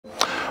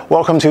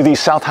Welcome to the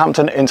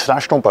Southampton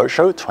International Boat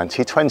Show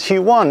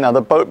 2021. Now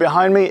the boat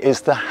behind me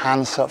is the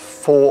Hanse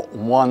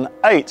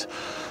 418.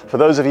 For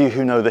those of you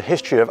who know the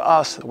history of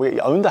us, we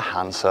owned a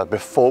Hanse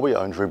before we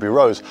owned Ruby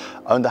Rose.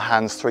 Owned the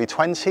Hanse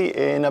 320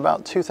 in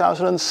about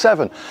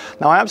 2007.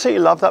 Now I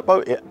absolutely love that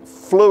boat. It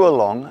flew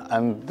along,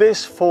 and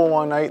this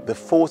 418, the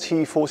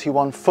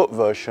 41 foot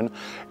version,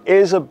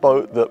 is a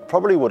boat that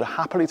probably would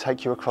happily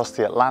take you across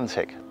the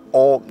Atlantic,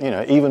 or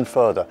even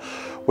further.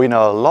 We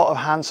know a lot of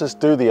Hanses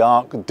do the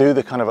arc, do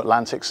the kind of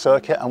Atlantic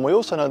circuit, and we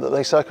also know that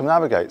they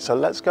circumnavigate. So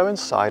let's go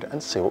inside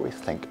and see what we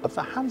think of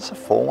the Hanse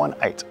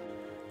 418.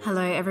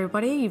 Hello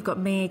everybody, you've got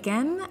me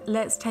again.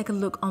 Let's take a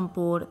look on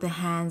board the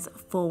Hanse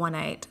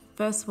 418.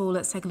 First of all,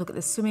 let's take a look at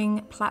the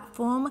swimming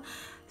platform.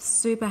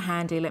 Super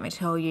handy, let me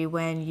tell you,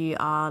 when you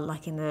are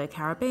like in the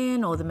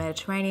Caribbean or the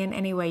Mediterranean,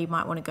 anywhere you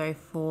might want to go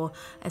for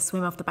a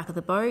swim off the back of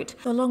the boat.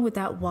 So along with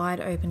that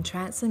wide open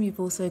transom, you've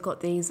also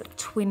got these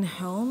twin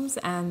helms,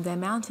 and they're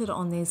mounted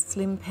on these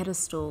slim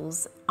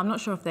pedestals. I'm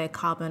not sure if they're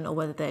carbon or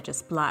whether they're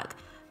just black.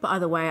 But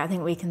either way, I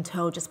think we can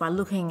tell just by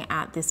looking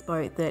at this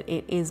boat that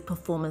it is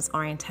performance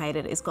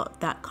orientated. It's got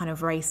that kind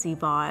of racy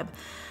vibe.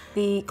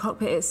 The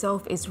cockpit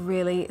itself is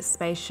really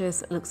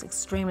spacious. It looks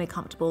extremely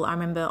comfortable. I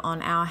remember on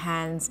our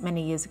Hanse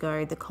many years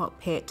ago,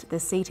 the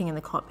seating in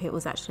the cockpit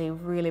was actually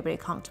really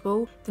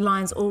comfortable. The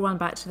lines all run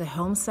back to the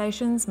helm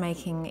stations,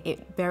 making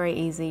it very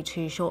easy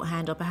to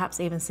shorthand or perhaps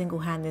even single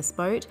hand this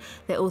boat.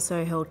 They're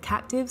also held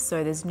captive,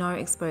 so there's no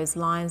exposed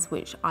lines,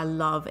 which I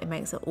love. It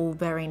makes it all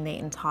very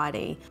neat and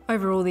tidy.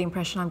 Overall, the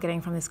impression I'm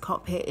getting from this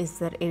cockpit is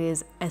that it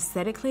is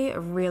aesthetically a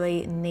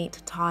really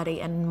neat,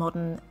 tidy and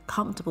modern,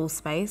 comfortable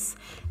space.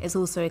 It's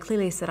also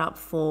clearly set up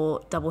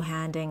for double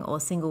handing or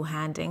single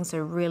handing, so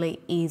really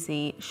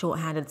easy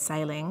short-handed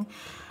sailing.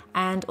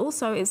 And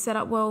also it's set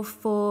up well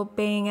for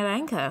being at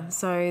anchor.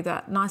 So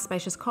that nice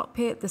spacious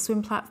cockpit, the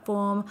swim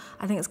platform,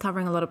 I think it's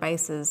covering a lot of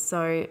bases.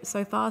 So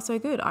far so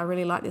good. I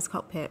really like this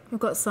cockpit. We've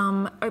got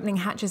some opening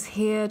hatches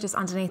here just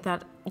underneath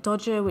that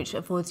dodger, which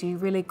affords you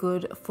really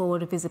good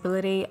forward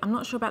visibility. I'm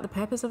not sure about the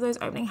purpose of those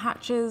opening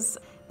hatches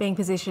being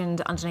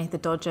positioned underneath the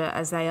dodger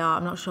as they are.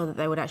 I'm not sure that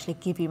they would actually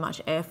give you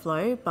much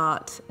airflow,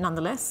 but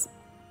nonetheless,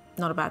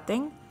 not a bad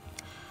thing.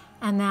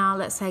 And now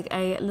let's take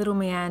a little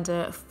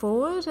meander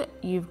forward.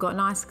 You've got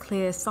nice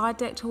clear side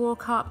deck to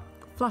walk up,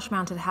 flush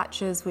mounted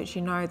hatches, which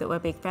you know that we're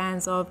big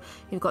fans of.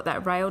 You've got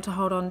that rail to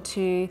hold on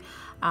to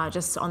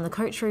just on the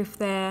coach roof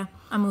there.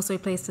 I'm also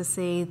pleased to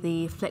see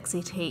the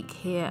flexi teak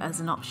here as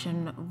an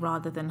option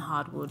rather than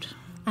hardwood.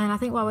 And I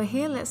think while we're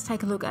here, let's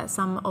take a look at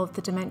some of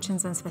the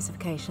dimensions and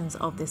specifications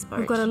of this boat.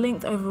 We've got a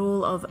length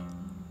overall of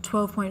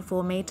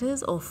 12.4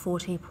 meters or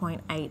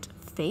 40.8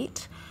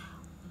 feet.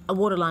 A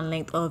waterline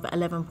length of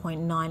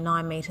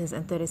 11.99 meters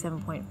and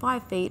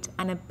 37.5 feet,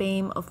 and a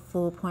beam of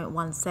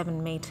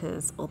 4.17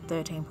 meters or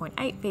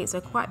 13.8 feet, so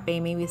quite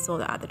beamy. We saw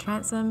that at the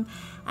transom,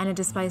 and a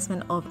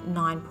displacement of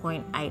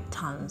 9.8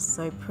 tons,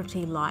 so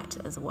pretty light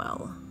as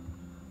well.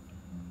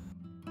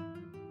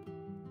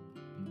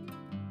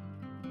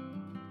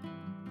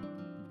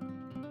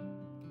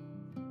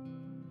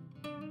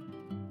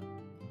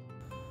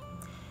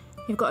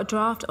 You've got a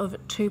draft of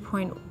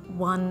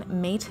 2.1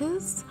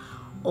 meters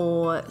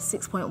or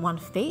 6.1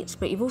 feet,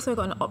 but you've also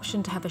got an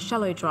option to have a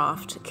shallow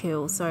draft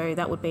keel, so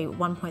that would be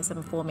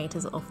 1.74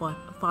 meters or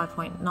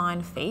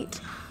 5.9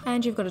 feet.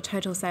 And you've got a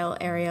total sail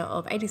area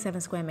of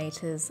 87 square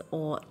meters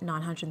or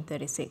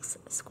 936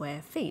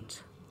 square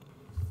feet.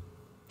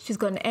 She's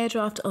got an air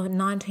draft of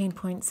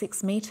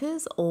 19.6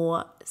 meters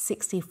or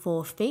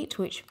 64 feet,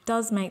 which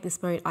does make this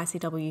boat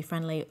ICW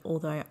friendly,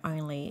 although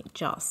only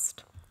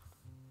just.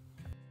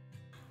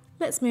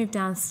 Let's move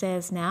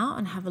downstairs now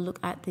and have a look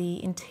at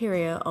the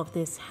interior of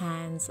this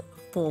Hanse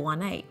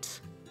 418.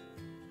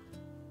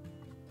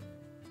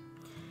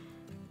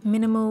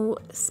 Minimal,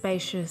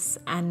 spacious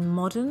and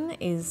modern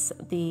is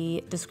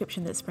the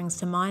description that springs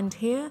to mind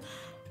here.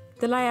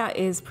 The layout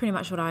is pretty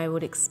much what I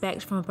would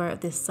expect from a boat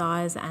of this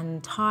size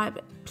and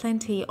type.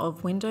 Plenty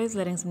of windows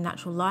letting some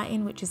natural light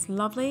in, which is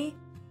lovely.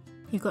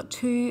 You've got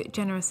two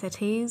generous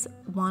settees,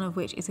 one of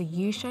which is a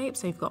U shape,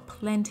 so you've got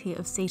plenty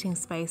of seating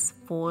space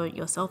for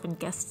yourself and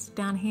guests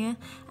down here,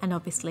 and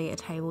obviously a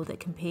table that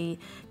can be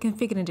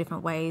configured in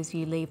different ways.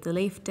 You leave the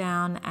leaf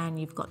down and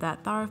you've got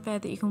that thoroughfare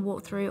that you can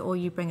walk through, or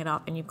you bring it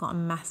up and you've got a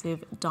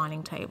massive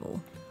dining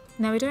table.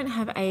 Now we don't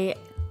have a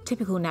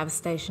typical nav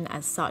station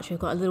as such. We've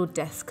got a little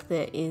desk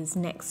that is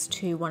next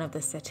to one of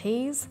the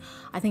settees.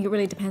 I think it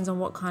really depends on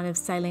what kind of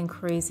sailing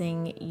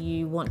cruising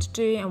you want to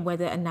do and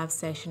whether a nav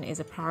station is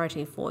a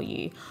priority for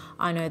you.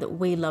 I know that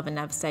we love a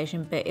nav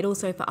station, but it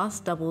also for us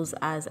doubles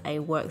as a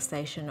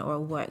workstation or a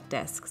work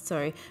desk.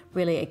 So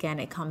really, again,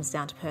 it comes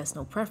down to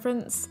personal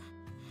preference.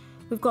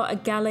 We've got a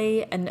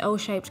galley, an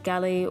L-shaped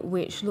galley,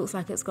 which looks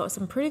like it's got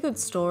some pretty good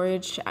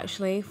storage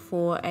actually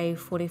for a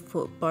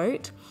 40-foot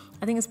boat.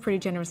 I think it's pretty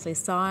generously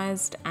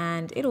sized,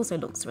 and it also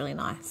looks really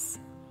nice.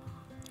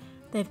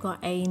 They've got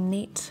a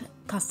neat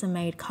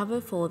custom-made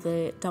cover for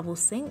the double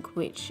sink,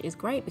 which is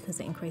great because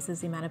it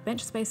increases the amount of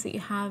bench space that you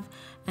have,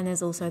 and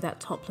there's also that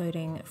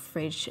top-loading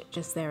fridge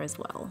just there as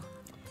well.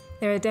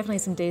 There are definitely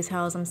some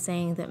details I'm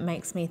seeing that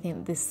makes me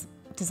think this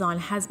design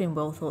has been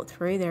well thought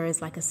through. There is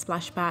like a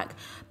splashback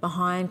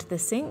behind the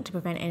sink to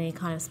prevent any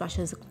kind of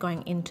splashes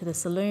going into the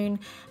saloon,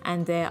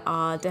 and there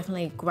are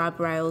definitely grab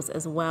rails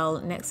as well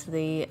next to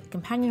the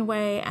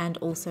companionway and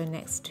also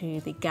next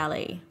to the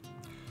galley.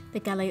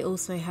 The galley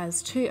also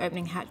has 2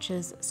 opening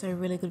hatches, so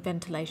really good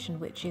ventilation,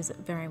 which is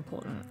very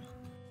important.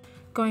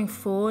 Going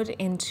forward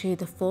into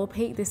the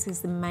forepeak, this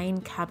is the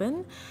main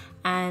cabin,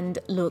 and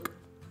look,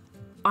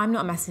 I'm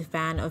not a massive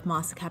fan of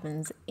master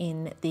cabins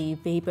in the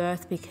V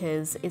berth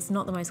because it's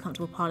not the most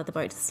comfortable part of the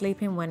boat to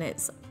sleep in when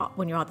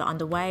you're either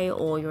underway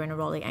or you're in a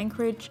rolling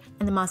anchorage,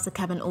 and the master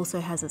cabin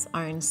also has its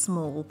own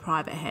small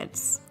private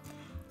heads.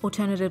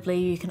 Alternatively,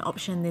 you can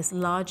option this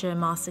larger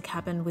master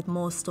cabin with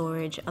more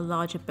storage, a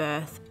larger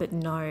berth, but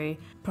no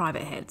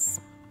private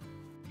heads.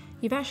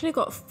 You've actually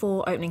got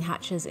 4 opening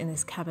hatches in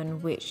this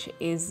cabin, which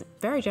is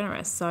very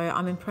generous. So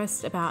I'm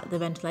impressed about the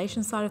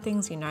ventilation side of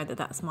things. You know that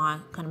that's my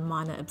kind of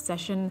minor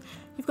obsession.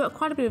 You've got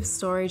quite a bit of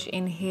storage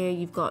in here.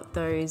 You've got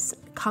those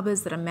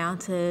cupboards that are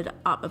mounted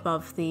up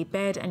above the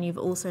bed, and you've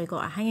also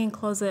got a hanging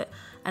closet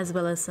as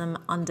well as some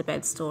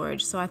underbed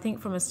storage. So I think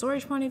from a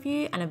storage point of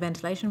view and a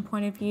ventilation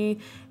point of view,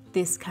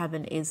 this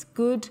cabin is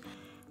good.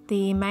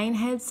 The main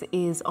heads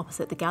is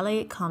opposite the galley.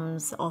 It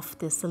comes off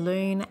the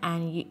saloon,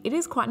 and it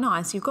is quite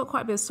nice. You've got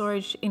quite a bit of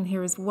storage in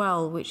here as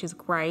well, which is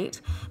great,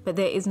 but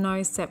there is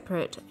no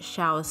separate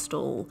shower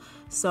stall.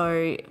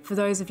 So for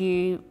those of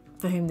you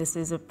for whom this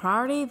is a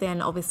priority, then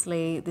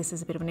obviously this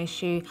is a bit of an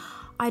issue.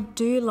 I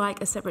do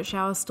like a separate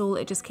shower stall.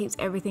 It just keeps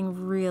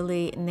everything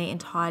really neat and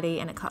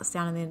tidy, and it cuts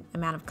down on the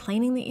amount of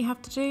cleaning that you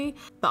have to do.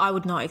 But I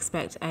would not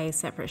expect a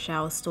separate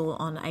shower stall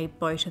on a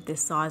boat of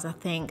this size. I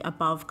think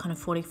above kind of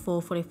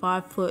 44,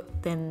 45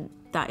 foot, then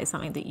that is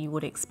something that you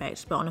would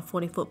expect. But on a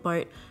 40-foot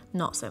boat,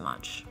 not so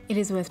much. It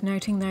is worth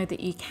noting though that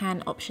you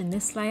can option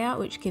this layout,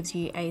 which gives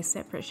you a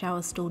separate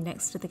shower stall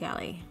next to the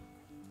galley.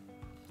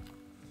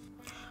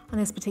 On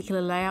this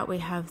particular layout, we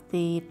have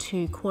the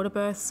 2 quarter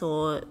berths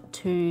or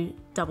 2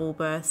 double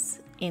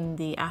berths in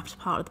the aft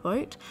part of the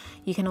boat.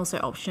 You can also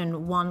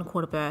option 1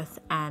 quarter berth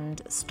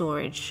and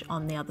storage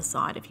on the other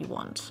side if you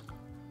want.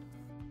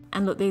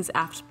 And look, these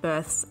aft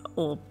berths,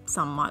 or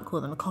some might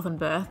call them a coffin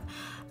berth,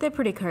 they're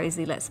pretty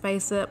cozy, let's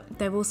face it.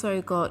 They've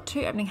also got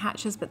 2 opening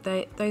hatches, but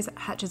those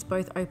hatches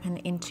both open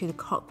into the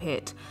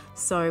cockpit.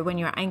 So when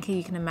you're at anchor,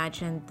 you can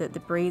imagine that the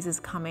breeze is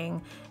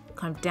coming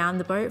kind of down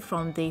the boat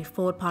from the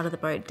forward part of the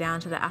boat down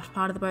to the aft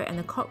part of the boat, and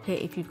the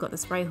cockpit, if you've got the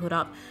spray hood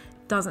up,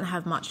 doesn't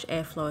have much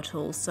airflow at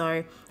all.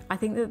 So I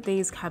think that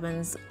these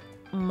cabins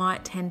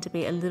might tend to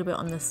be a little bit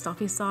on the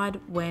stuffy side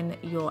when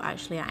you're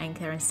actually at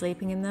anchor and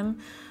sleeping in them.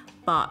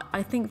 But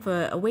I think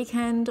for a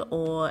weekend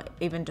or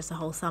even just a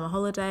whole summer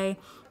holiday,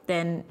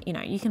 then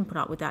you can put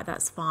up with that,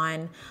 that's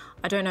fine.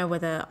 I don't know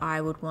whether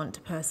I would want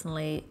to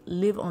personally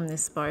live on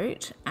this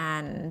boat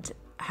and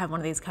have one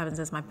of these cabins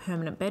as my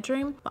permanent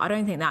bedroom, but I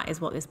don't think that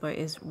is what this boat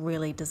is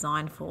really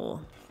designed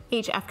for.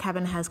 Each aft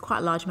cabin has quite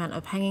a large amount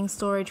of hanging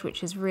storage,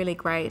 which is really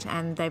great,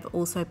 and they've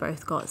also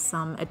both got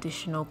some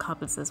additional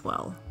cupboards as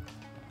well.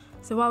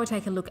 So while we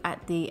take a look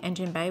at the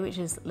engine bay, which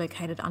is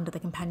located under the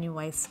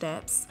companionway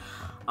steps,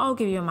 I'll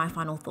give you my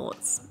final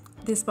thoughts.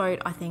 This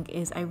boat, I think,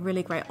 is a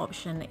really great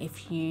option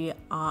if you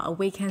are a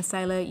weekend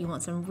sailor, you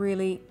want some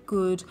really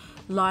good,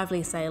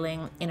 lively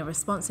sailing in a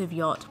responsive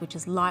yacht, which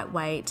is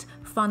lightweight,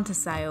 fun to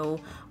sail.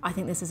 I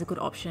think this is a good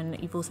option.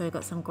 You've also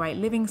got some great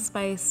living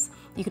space.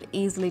 You could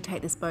easily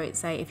take this boat,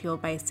 say if you're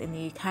based in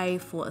the UK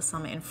for a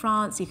summer in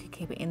France, you could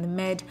keep it in the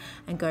Med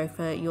and go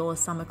for your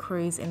summer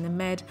cruise in the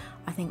Med.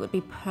 I think it would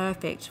be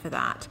perfect for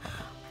that.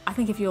 I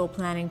think if you're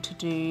planning to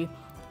do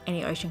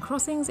any ocean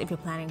crossings, if you're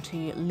planning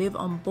to live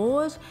on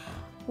board,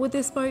 would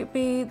this boat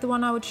be the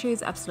one I would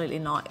choose? Absolutely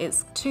not.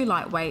 It's too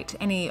lightweight.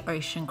 Any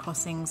ocean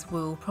crossings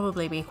will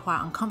probably be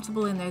quite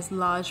uncomfortable in those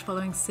large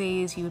following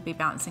seas. You would be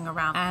bouncing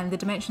around. And the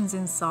dimensions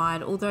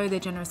inside, although they're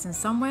generous in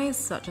some ways,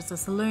 such as the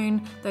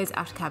saloon, those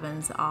aft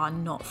cabins are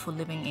not for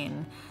living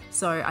in.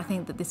 So I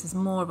think that this is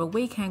more of a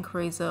weekend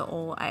cruiser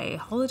or a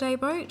holiday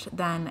boat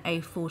than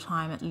a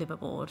full-time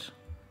liveaboard.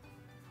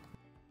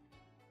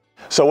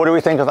 So what do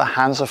we think of the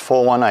Hanse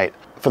 418?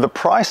 For the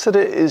price that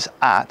it is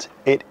at,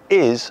 it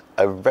is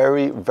a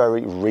very,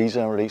 very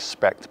reasonably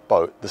spec'd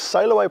boat. The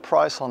sail away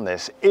price on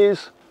this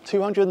is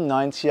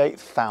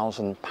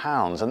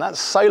 £298,000, and that's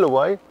sail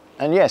away,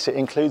 and yes, it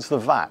includes the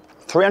VAT.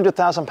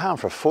 £300,000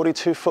 for a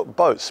 42-foot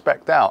boat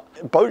spec'd out.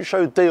 Boat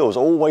show deals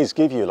always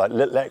give you like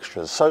little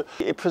extras, so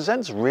it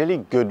presents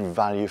really good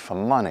value for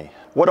money.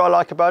 What do I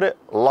like about it?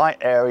 Light,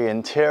 airy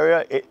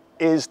interior. It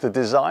is the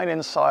design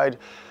inside.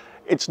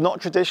 It's not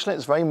traditional,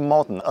 it's very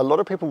modern. A lot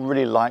of people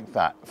really like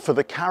that. For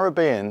the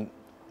Caribbean,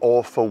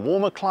 or for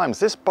warmer climes,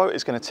 this boat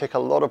is going to tick a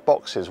lot of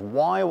boxes.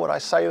 Why would I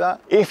say that?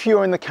 If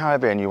you're in the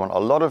Caribbean, you want a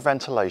lot of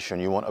ventilation,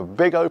 you want a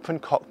big open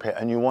cockpit,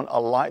 and you want a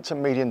light to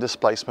medium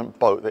displacement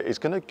boat that is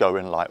going to go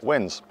in light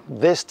winds.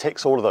 This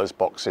ticks all of those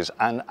boxes,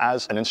 and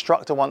as an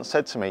instructor once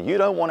said to me, you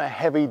don't want a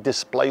heavy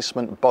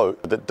displacement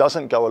boat that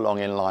doesn't go along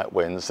in light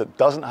winds, that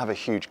doesn't have a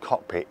huge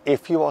cockpit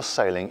if you are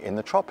sailing in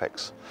the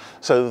tropics.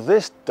 So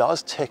this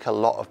does tick a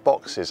lot of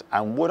boxes,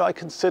 and would I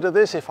consider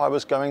this if I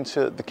was going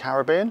to the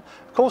Caribbean?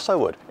 Of course I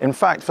would. In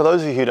fact, for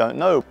those of you who don't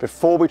know,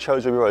 before we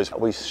chose Ruby Rose,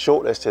 we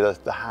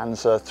shortlisted the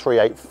Hanse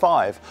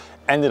 385,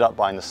 ended up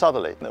buying the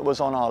Southerly. It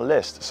was on our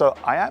list. So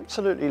I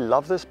absolutely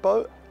love this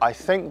boat. I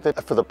think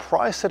that for the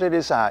price that it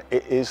is at,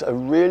 it is a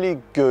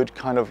really good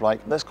kind of like,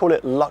 let's call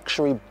it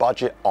luxury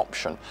budget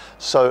option.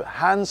 So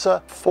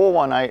Hanse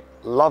 418,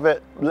 love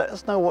it. Let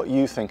us know what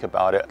you think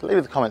about it.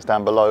 Leave the comments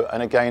down below.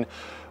 And again,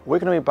 we're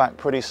going to be back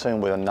pretty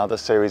soon with another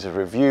series of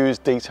reviews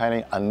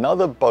detailing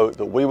another boat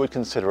that we would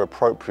consider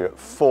appropriate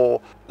for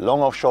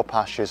long offshore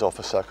passages or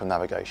for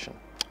circumnavigation.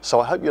 So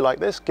I hope you like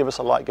this. Give us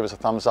a like, give us a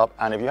thumbs up,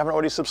 and if you haven't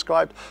already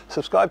subscribed,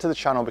 subscribe to the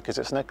channel because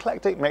it's an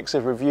eclectic mix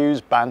of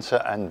reviews,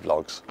 banter and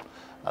vlogs.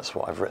 That's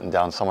what I've written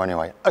down somewhere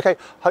anyway. Okay,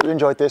 hope you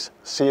enjoyed this.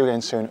 See you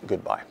again soon.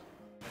 Goodbye.